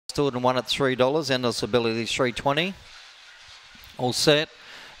Stood and won at $3. Endless Ability $3.20. All set.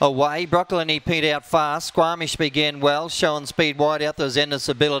 Away, Broccolini Pete out fast. Squamish began well, showing speed wide out. There's Endless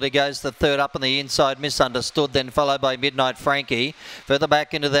Ability, goes the third up on the inside, Misunderstood, then followed by Midnight Frankie. Further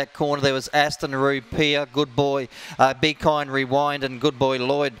back into that corner, there was Aston Rupia, Good Boy, Be Kind Rewind, and Good Boy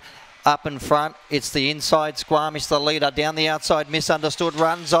Lloyd. Up in front, it's the inside, Squamish the leader. Down the outside, Misunderstood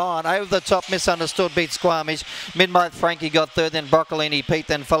runs on. Over the top, Misunderstood beats Squamish. Midnight Frankie got third, then Broccolini Pete,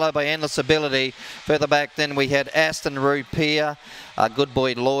 then followed by Endless Ability. Further back, then we had Aston Rupia, Good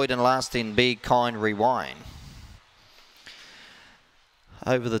Boy Lloyd, and last in Be Kind Rewind.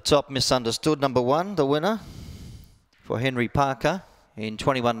 Over the top, Misunderstood, number one, the winner for Henry Parker in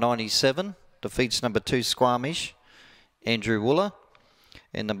 21.97. Defeats number two, Squamish, Andrew Wooler.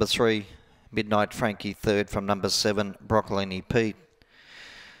 And number three, Midnight Frankie, third from number seven, Broccolini Pete.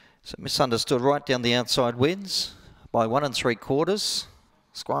 So Misunderstood right down the outside wins by 1 3/4.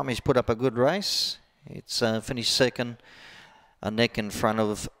 Squamish put up a good race. It's finished second, a neck in front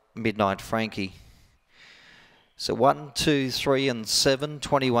of Midnight Frankie. So 1, 2, 3 and 7,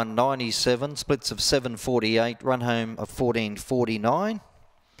 21.97, splits of 7.48, run home of 14.49.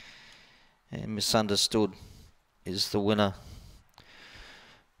 And Misunderstood is the winner.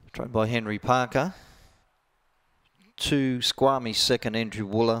 Trained by Henry Parker. 2 Squamish second, Andrew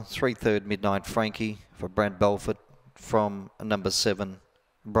Wooler. 3 third, Midnight Frankie for Brad Belfort from number 7,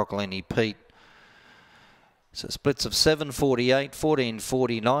 Broccolini Pete. So splits of 7.48,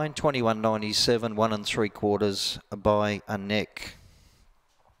 14.49, 21.97, 1 3/4 by a neck.